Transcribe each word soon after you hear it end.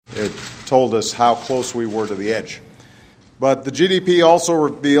It told us how close we were to the edge. But the GDP also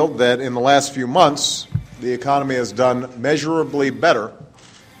revealed that in the last few months, the economy has done measurably better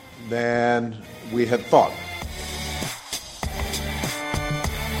than we had thought.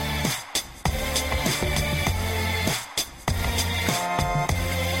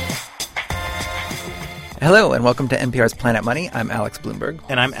 Hello, and welcome to NPR's Planet Money. I'm Alex Bloomberg.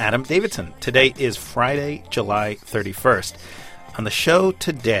 And I'm Adam Davidson. Today is Friday, July 31st. On the show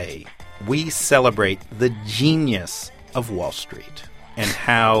today, we celebrate the genius of Wall Street and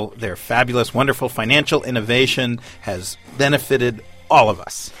how their fabulous, wonderful financial innovation has benefited all of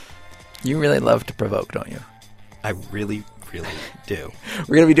us. You really love to provoke, don't you? I really do.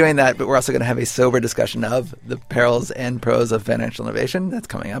 We're going to be doing that, but we're also going to have a sober discussion of the perils and pros of financial innovation. That's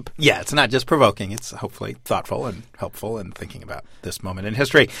coming up. Yeah, it's not just provoking. It's hopefully thoughtful and helpful in thinking about this moment in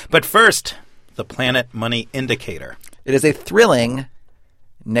history. But first, the Planet Money Indicator. It is a thrilling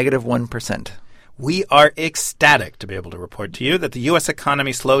 -1%. We are ecstatic to be able to report to you that the U.S.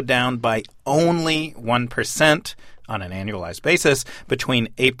 economy slowed down by only 1% on an annualized basis between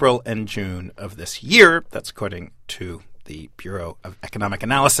April and June of this year. That's according to the Bureau of Economic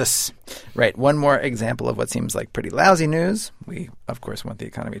Analysis. Right. One more example of what seems like pretty lousy news. We, of course, want the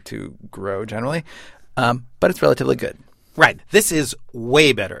economy to grow generally, but it's relatively good. Right. This is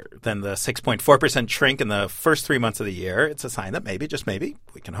way better than the 6.4% shrink in the first 3 months of the year. It's a sign that maybe, just maybe,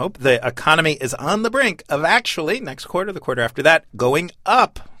 we can hope, the economy is on the brink of actually, next quarter, the quarter after that, going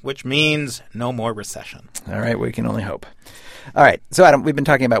up, which means no more recession. All right. We can only hope. All right. So, Adam, we've been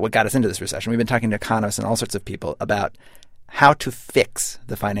talking about what got us into this recession. We've been talking to economists and all sorts of people about how to fix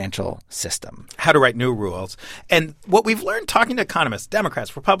the financial system. How to write new rules. And what we've learned talking to economists,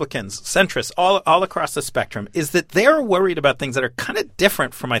 Democrats, Republicans, centrists, all across the spectrum, is that they're worried about things that are kind of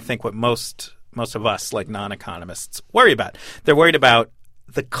different from, I think, what most of us, like non-economists, worry about. They're worried about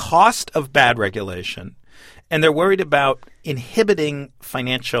the cost of bad regulation, and they're worried about inhibiting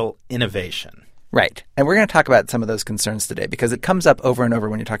financial innovation. Right. And we're going to talk about some of those concerns today because it comes up over and over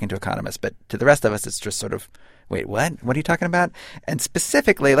when you're talking to economists. But to the rest of us, it's just sort of, wait, what? What are you talking about? And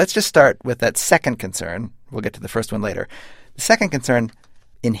specifically, let's just start with that second concern. We'll get to the first one later. The second concern,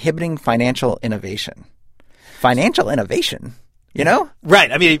 inhibiting financial innovation. Financial innovation, you know?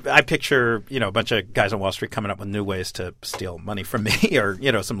 Right. I mean, I picture, a bunch of guys on Wall Street coming up with new ways to steal money from me or,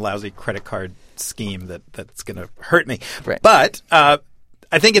 some lousy credit card scheme that's going to hurt me. Right. But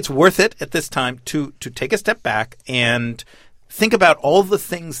I think it's worth it at this time to take a step back and think about all the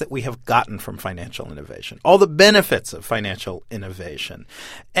things that we have gotten from financial innovation, all the benefits of financial innovation.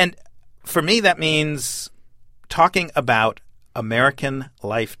 And for me, that means talking about American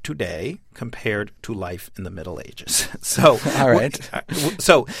life today compared to life in the Middle Ages. So, all right.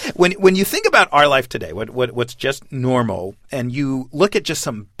 So when you think about our life today, what's just normal, and you look at just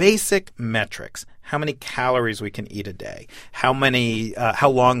some basic metrics, how many calories we can eat a day, how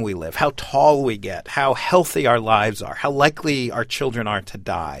long we live, how tall we get, how healthy our lives are, how likely our children are to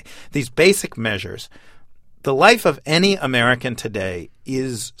die, these basic measures, the life of any American today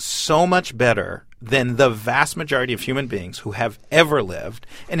is so much better than the vast majority of human beings who have ever lived,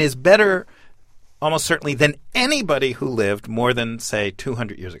 and is better almost certainly than anybody who lived more than, say,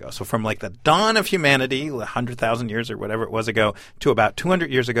 200 years ago. So from like the dawn of humanity, 100,000 years or whatever it was ago, to about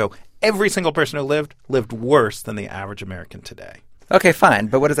 200 years ago, every single person who lived worse than the average American today. Okay, fine.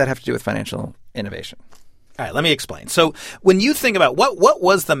 But what does that have to do with financial innovation? All right, let me explain. So when you think about what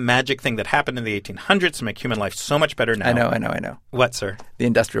was the magic thing that happened in the 1800s to make human life so much better now? I know. What, sir? The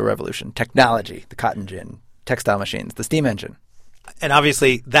Industrial Revolution, technology, the cotton gin, textile machines, the steam engine. And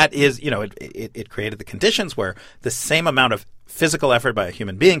obviously that is, it created the conditions where the same amount of physical effort by a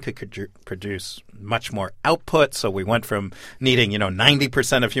human being could produce much more output. So we went from needing,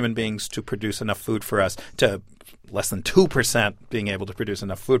 90% of human beings to produce enough food for us to less than 2% being able to produce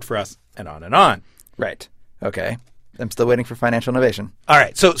enough food for us, and on and on. Right. Okay. I'm still waiting for financial innovation. All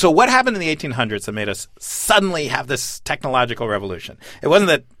right. So what happened in the 1800s that made us suddenly have this technological revolution? It wasn't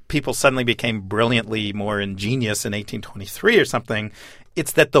that people suddenly became brilliantly more ingenious in 1823 or something.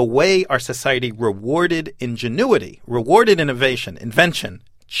 It's that the way our society rewarded ingenuity, rewarded innovation, invention,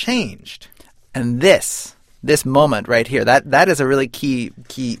 changed. And this moment right here, that is a really key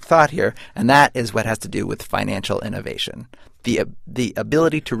thought here, and that is what has to do with financial innovation. The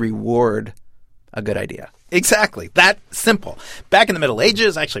ability to reward a good idea. Exactly. That simple. Back in the Middle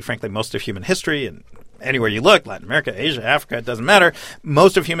Ages, actually, frankly, most of human history, and anywhere you look, Latin America, Asia, Africa, it doesn't matter.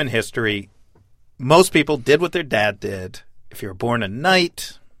 Most of human history, most people did what their dad did. If you were born a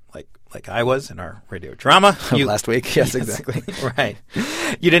knight, like I was in our radio drama. Last week. Yes, exactly. Right.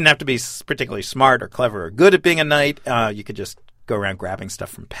 You didn't have to be particularly smart or clever or good at being a knight. You could just go around grabbing stuff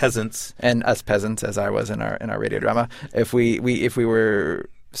from peasants. And us peasants, as I was in our radio drama, if we were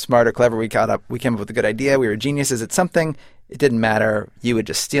smart or clever, we came up with a good idea. We were geniuses at something. It didn't matter. You would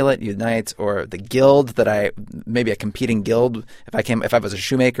just steal it, unite, or the guild maybe a competing guild. If I was a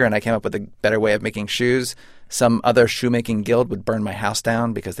shoemaker and I came up with a better way of making shoes, some other shoemaking guild would burn my house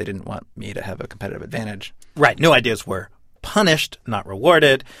down because they didn't want me to have a competitive advantage. Right. New ideas were punished, not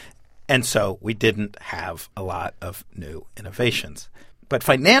rewarded. And so we didn't have a lot of new innovations. But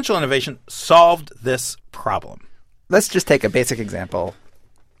financial innovation solved this problem. Let's just take a basic example.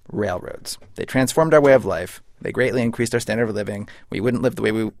 Railroads. They transformed our way of life. They greatly increased our standard of living. We wouldn't live the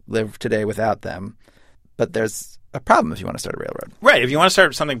way we live today without them. But there's a problem if you want to start a railroad. Right. If you want to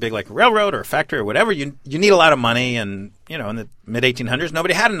start something big like a railroad or a factory or whatever, you need a lot of money. And, in the mid-1800s,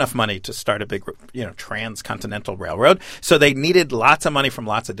 nobody had enough money to start a big, transcontinental railroad. So they needed lots of money from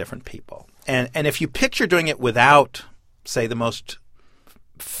lots of different people. And if you picture doing it without, say, the most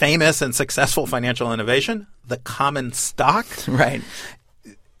famous and successful financial innovation, the common stock. Right.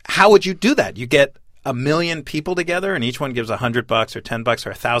 How would you do that? You get 1 million people together and each one gives $100 or $10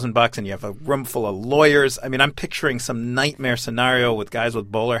 or $1,000 and you have a room full of lawyers. I mean, I'm picturing some nightmare scenario with guys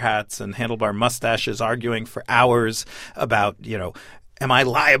with bowler hats and handlebar mustaches arguing for hours about, am I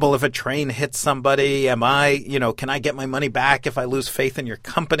liable if a train hits somebody? Am I, can I get my money back if I lose faith in your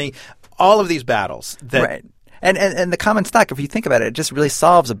company? All of these battles. Right. And the common stock, if you think about it, it just really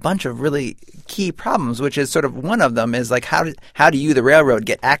solves a bunch of really key problems, which is sort of one of them is like how do you, the railroad,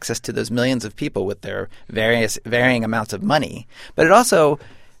 get access to those millions of people with their varying amounts of money? But it also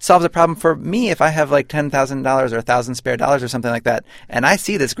solves a problem for me if I have like $10,000 or $1,000 spare dollars or something like that, and I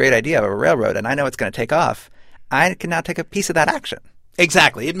see this great idea of a railroad and I know it's going to take off. I can now take a piece of that action.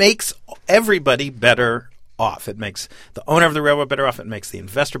 Exactly. It makes everybody better off. It makes the owner of the railroad better off. It makes the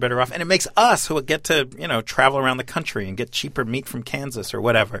investor better off. And it makes us who get to, travel around the country and get cheaper meat from Kansas or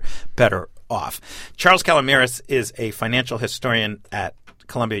whatever better off. Charles Calomiris is a financial historian at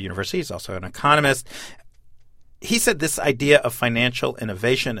Columbia University. He's also an economist. He said this idea of financial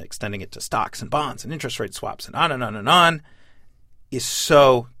innovation, extending it to stocks and bonds and interest rate swaps and on and on and on, is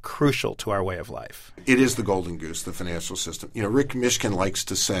so crucial to our way of life. It is the golden goose, the financial system. Rick Mishkin likes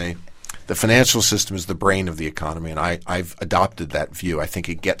to say the financial system is the brain of the economy, and I've adopted that view. I think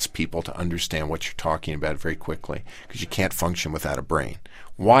it gets people to understand what you're talking about very quickly because you can't function without a brain.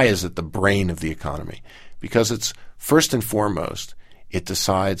 Why is it the brain of the economy? Because it's first and foremost, it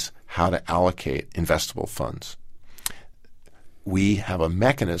decides how to allocate investable funds. We have a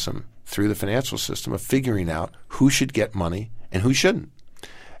mechanism through the financial system of figuring out who should get money and who shouldn't.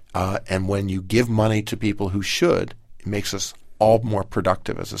 And when you give money to people who should, it makes us all more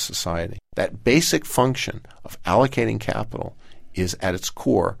productive as a society. That basic function of allocating capital is at its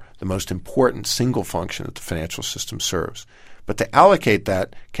core the most important single function that the financial system serves. But to allocate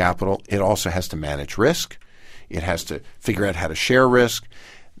that capital, it also has to manage risk. It has to figure out how to share risk.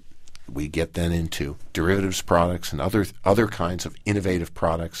 We get then into derivatives products and other kinds of innovative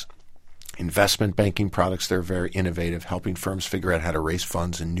products. Investment banking products that are very innovative, helping firms figure out how to raise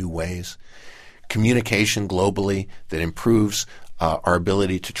funds in new ways. Communication globally that improves our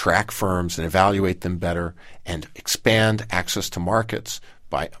ability to track firms and evaluate them better and expand access to markets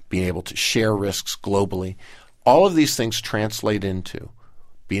by being able to share risks globally. All of these things translate into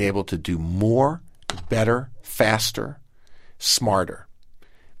being able to do more, better, faster, smarter,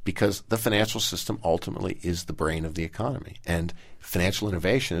 because the financial system ultimately is the brain of the economy. And financial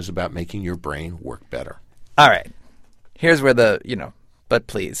innovation is about making your brain work better. All right. Here's where but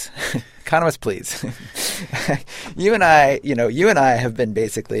please, economists, please. You and I have been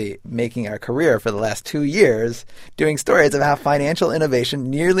basically making our career for the last 2 years doing stories of how financial innovation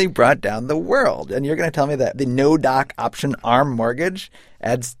nearly brought down the world. And you're going to tell me that the no-doc option ARM mortgage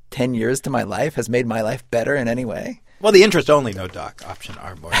adds 10 years to my life, has made my life better in any way? Well, the interest-only no-doc option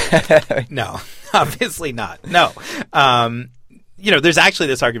ARM mortgage. No, obviously not. No. There's actually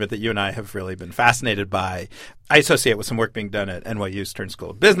this argument that you and I have really been fascinated by. I associate with some work being done at NYU Stern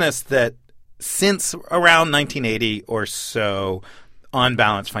School of Business that since around 1980 or so, on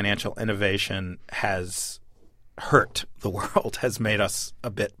balance, financial innovation has hurt the world, has made us a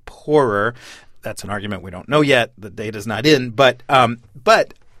bit poorer. That's an argument we don't know yet. The data's not in. But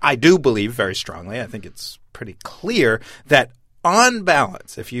I do believe very strongly, I think it's pretty clear that on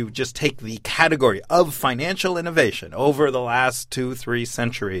balance, if you just take the category of financial innovation over the last 2-3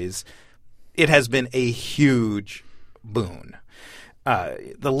 centuries, it has been a huge boon.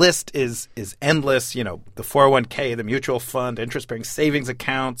 The list is endless. You know, the 401k, the mutual fund, interest-bearing savings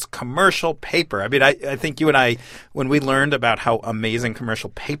accounts, commercial paper. I mean, I think you and I, when we learned about how amazing commercial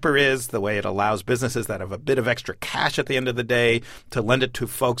paper is, the way it allows businesses that have a bit of extra cash at the end of the day to lend it to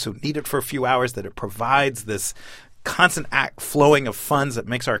folks who need it for a few hours, that it provides this constant flowing of funds that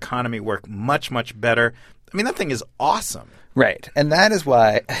makes our economy work much, much better. I mean, that thing is awesome. Right. And that is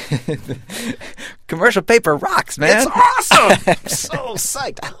why commercial paper rocks, man. It's awesome. I'm so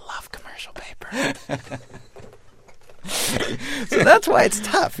psyched. I love commercial paper. So that's why it's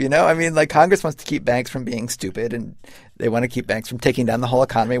tough, you know? I mean, like, Congress wants to keep banks from being stupid, and they want to keep banks from taking down the whole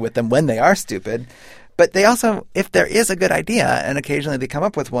economy with them when they are stupid. But they also, if there is a good idea, and occasionally they come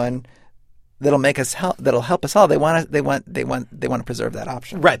up with one that'll help us all, they want to preserve that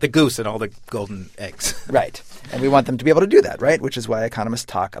option. Right, the goose and all the golden eggs. Right. And we want them to be able to do that, right? Which is why economists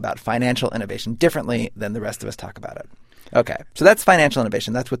talk about financial innovation differently than the rest of us talk about it. Okay. So that's financial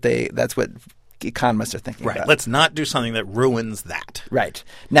innovation. That's what economists are thinking about. Right. Let's not do something that ruins that. Right.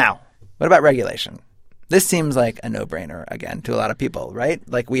 Now, what about regulation? This seems like a no-brainer, again, to a lot of people, right?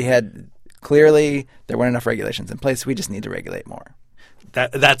 Like, clearly there weren't enough regulations in place. We just need to regulate more.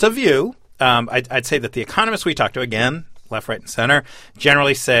 That's a view. I'd say that the economists we talk to, again, left, right, and center,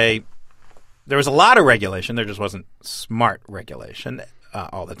 generally say there was a lot of regulation. There just wasn't smart regulation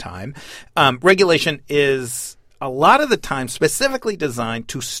all the time. Regulation is a lot of the time specifically designed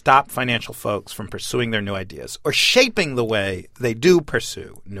to stop financial folks from pursuing their new ideas or shaping the way they do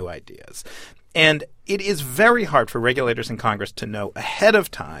pursue new ideas. And it is very hard for regulators in Congress to know ahead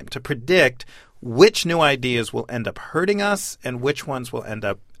of time, to predict which new ideas will end up hurting us and which ones will end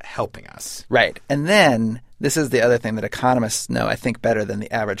up helping us. Right. And then this is the other thing that economists know, I think, better than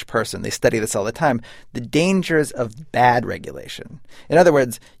the average person. They study this all the time. The dangers of bad regulation. In other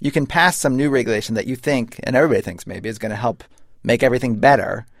words, you can pass some new regulation that you think, and everybody thinks maybe, is going to help make everything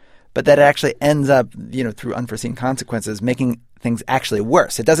better, but that it actually ends up, through unforeseen consequences, making things actually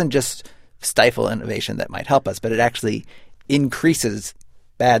worse. It doesn't just stifle innovation that might help us, but it actually increases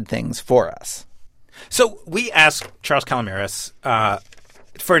bad things for us. So we asked Charles Calomiris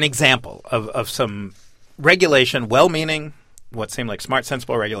for an example of some regulation, well-meaning, what seemed like smart,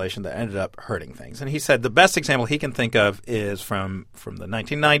 sensible regulation that ended up hurting things. And he said the best example he can think of is from the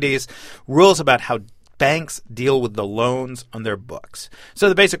 1990s, rules about how banks deal with the loans on their books. So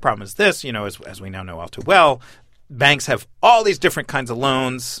the basic problem is this, as we now know all too well, banks have all these different kinds of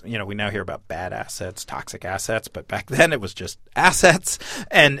loans. We now hear about bad assets, toxic assets, but back then it was just assets.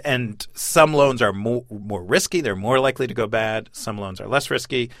 And some loans are more risky. They're more likely to go bad. Some loans are less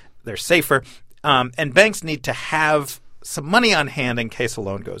risky. They're safer. And banks need to have some money on hand in case a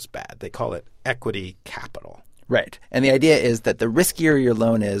loan goes bad. They call it equity capital. Right. And the idea is that the riskier your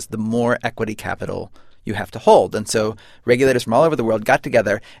loan is, the more equity capital you have to hold. And so regulators from all over the world got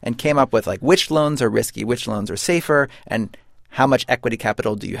together and came up with which loans are risky, which loans are safer, and how much equity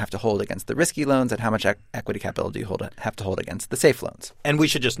capital do you have to hold against the risky loans, and how much equity capital do you have to hold against the safe loans. And we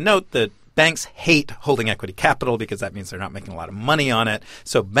should just note that banks hate holding equity capital because that means they're not making a lot of money on it.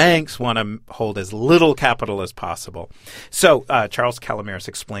 So banks want to hold as little capital as possible. So Charles Calomiris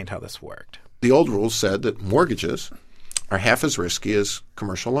explained how this worked. The old rules said that mortgages are half as risky as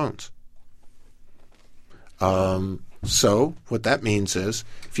commercial loans. So what that means is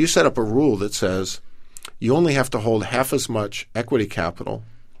if you set up a rule that says you only have to hold half as much equity capital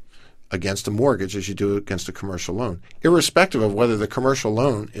against a mortgage as you do against a commercial loan, irrespective of whether the commercial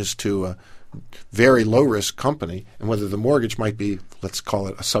loan is to a very low-risk company and whether the mortgage might be, let's call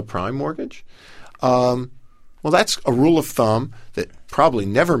it a subprime mortgage, well, that's a rule of thumb that probably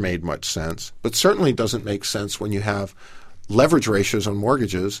never made much sense, but certainly doesn't make sense when you have leverage ratios on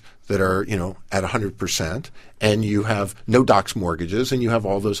mortgages that are, at 100%, and you have no docs mortgages, and you have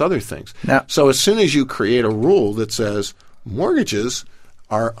all those other things. Now, so as soon as you create a rule that says mortgages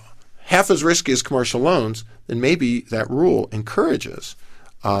are half as risky as commercial loans, then maybe that rule encourages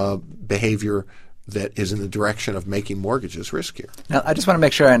behavior that is in the direction of making mortgages riskier. Now, I just want to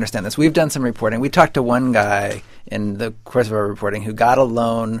make sure I understand this. We've done some reporting. We talked to one guy in the course of our reporting who got a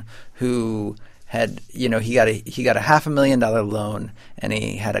loan, who had, he got a $500,000 loan, and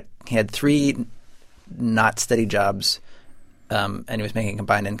he had 3 not steady jobs, and he was making a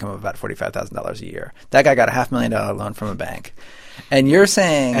combined income of about $45,000 a year. That guy got a $500,000 loan from a bank, and you're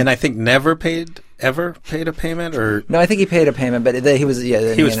saying, and I think never paid a payment, or no, I think he paid a payment, but he was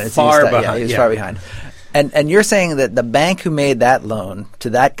far behind. Yeah, he was far behind, and you're saying that the bank who made that loan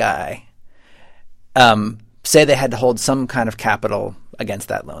to that guy, say they had to hold some kind of capital against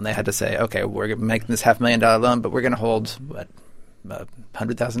that loan. They had to say, okay, we're making this $500,000 loan, but we're going to hold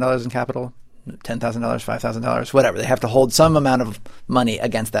 $100,000 in capital $10,000, $5,000, whatever. They have to hold some amount of money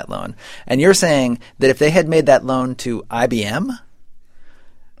against that loan. And you're saying that if they had made that loan to IBM,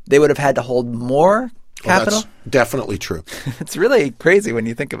 they would have had to hold more capital? Well, that's definitely true. It's really crazy when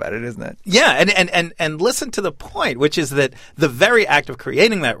you think about it, isn't it? Yeah, and listen to the point, which is that the very act of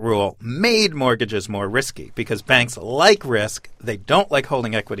creating that rule made mortgages more risky because banks like risk. They don't like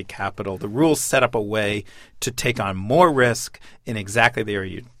holding equity capital. The rules set up a way to take on more risk in exactly the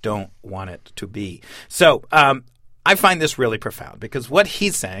area you don't want it to be. So I find this really profound because what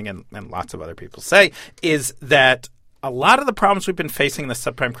he's saying, and lots of other people say, is that a lot of the problems we've been facing in the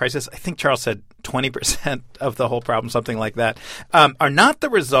subprime crisis, I think Charles said 20% of the whole problem, something like that, are not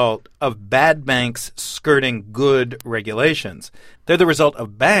the result of bad banks skirting good regulations. They're the result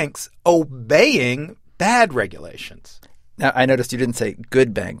of banks obeying bad regulations. Now, I noticed you didn't say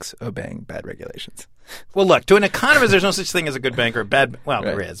good banks obeying bad regulations. Well, look, to an economist, there's no such thing as a good bank or a bad – well,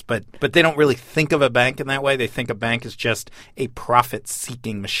 Right. There is, but they don't really think of a bank in that way. They think a bank is just a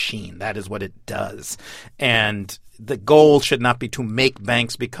profit-seeking machine. That is what it does. And the goal should not be to make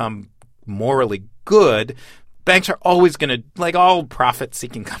banks become morally good. Banks are always going to – like all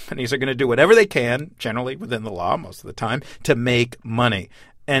profit-seeking companies are going to do whatever they can, generally within the law most of the time, to make money.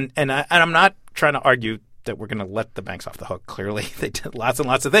 And I'm not trying to argue – that we're going to let the banks off the hook. Clearly, they did lots and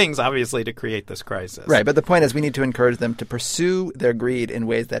lots of things, obviously, to create this crisis. Right, but the point is we need to encourage them to pursue their greed in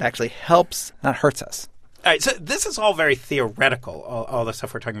ways that actually helps, not hurts us. All right, so this is all very theoretical, all the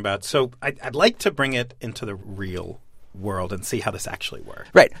stuff we're talking about. So I'd like to bring it into the real world and see how this actually works.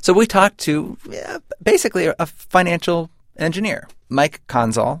 Right, so we talked to basically a financial engineer, Mike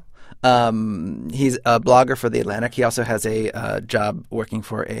Conzal. He's a blogger for The Atlantic. He also has a job working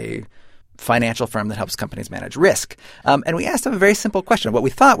for a financial firm that helps companies manage risk. And we asked him a very simple question, what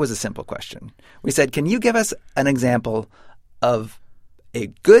we thought was a simple question. We said, can you give us an example of a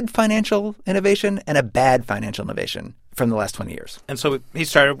good financial innovation and a bad financial innovation from the last 20 years? And so he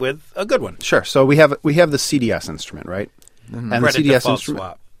started with a good one. Sure. So we have the CDS instrument, right? Mm-hmm. And Credit the CDS default instrument,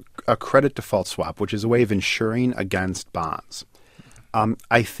 swap. a credit default swap, which is a way of insuring against bonds.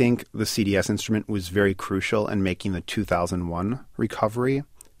 I think the CDS instrument was very crucial in making the 2001 recovery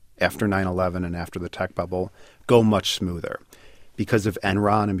after 9/11 and after the tech bubble go much smoother. Because of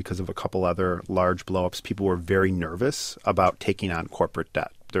Enron and because of a couple other large blowups, people were very nervous about taking on corporate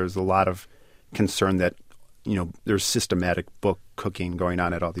debt. There's a lot of concern that, there's systematic book cooking going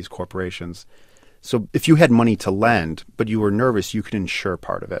on at all these corporations. So if you had money to lend, but you were nervous, you could insure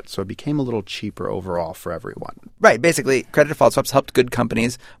part of it. So it became a little cheaper overall for everyone. Right. Basically, credit default swaps helped good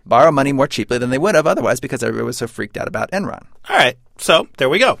companies borrow money more cheaply than they would have otherwise because everybody was so freaked out about Enron. All right. So there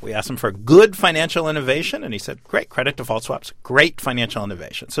we go. We asked him for good financial innovation, and he said, great, credit default swaps, great financial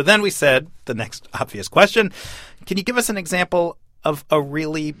innovation. So then we said the next obvious question, can you give us an example of a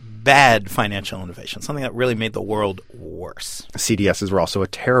really bad financial innovation, something that really made the world worse? CDSs were also a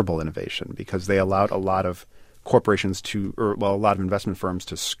terrible innovation because they allowed a lot of corporations a lot of investment firms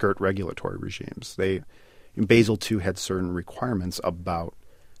to skirt regulatory regimes. Basel II had certain requirements about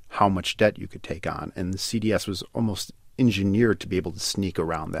how much debt you could take on, and the CDS was almost engineered to be able to sneak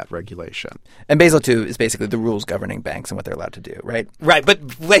around that regulation. And Basel II is basically the rules governing banks and what they're allowed to do, right? Right.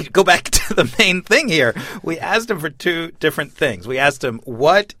 But wait, go back to the main thing here. We asked him for two different things. We asked him,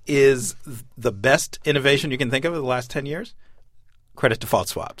 what is the best innovation you can think of the last 10 years? Credit default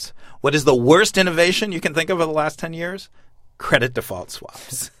swaps. What is the worst innovation you can think of the last 10 years? Credit default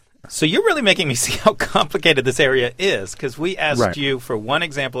swaps. So you're really making me see how complicated this area is, because we asked you for one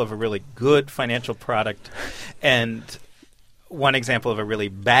example of a really good financial product and one example of a really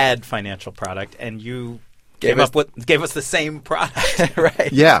bad financial product, and you gave us the same product.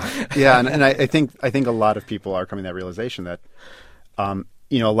 Right. Yeah. And I think a lot of people are coming to that realization that a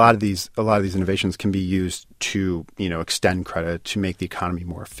lot of these innovations can be used to extend credit to make the economy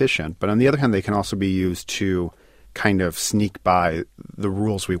more efficient, but on the other hand, they can also be used to kind of sneak by the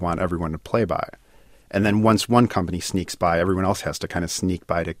rules we want everyone to play by. And then once one company sneaks by, everyone else has to kind of sneak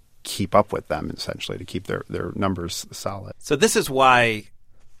by to keep up with them, essentially, to keep their numbers solid. So this is why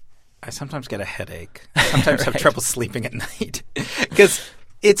I sometimes get a headache. I sometimes have trouble sleeping at night because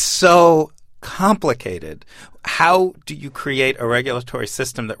it's so complicated. How do you create a regulatory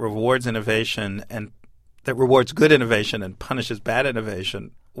system that rewards innovation and that rewards good innovation and punishes bad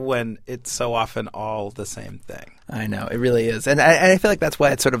innovation when it's so often all the same thing? I know, it really is. And I feel like that's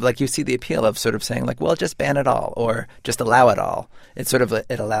why it's sort of like you see the appeal of sort of saying like, well, just ban it all or just allow it all. It's sort of,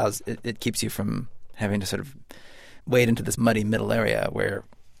 it keeps you from having to sort of wade into this muddy middle area where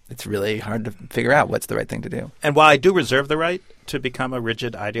it's really hard to figure out what's the right thing to do. And while I do reserve the right to become a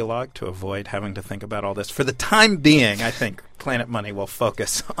rigid ideologue to avoid having to think about all this, for the time being, I think Planet Money will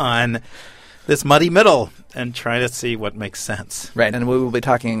focus on this muddy middle and try to see what makes sense. Right, and we will be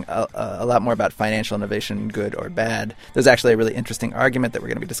talking a lot more about financial innovation, good or bad. There's actually a really interesting argument that we're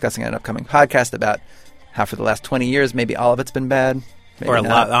going to be discussing in an upcoming podcast about how for the last 20 years, maybe all of it's been bad. Or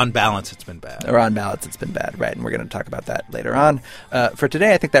on balance, it's been bad. Or on balance, it's been bad, right. And we're going to talk about that later on. For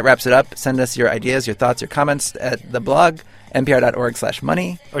today, I think that wraps it up. Send us your ideas, your thoughts, your comments at the blog,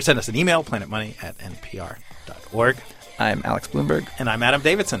 npr.org/money. Or send us an email, planetmoney@npr.org. I'm Alex Bloomberg. And I'm Adam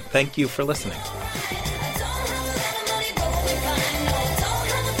Davidson. Thank you for listening.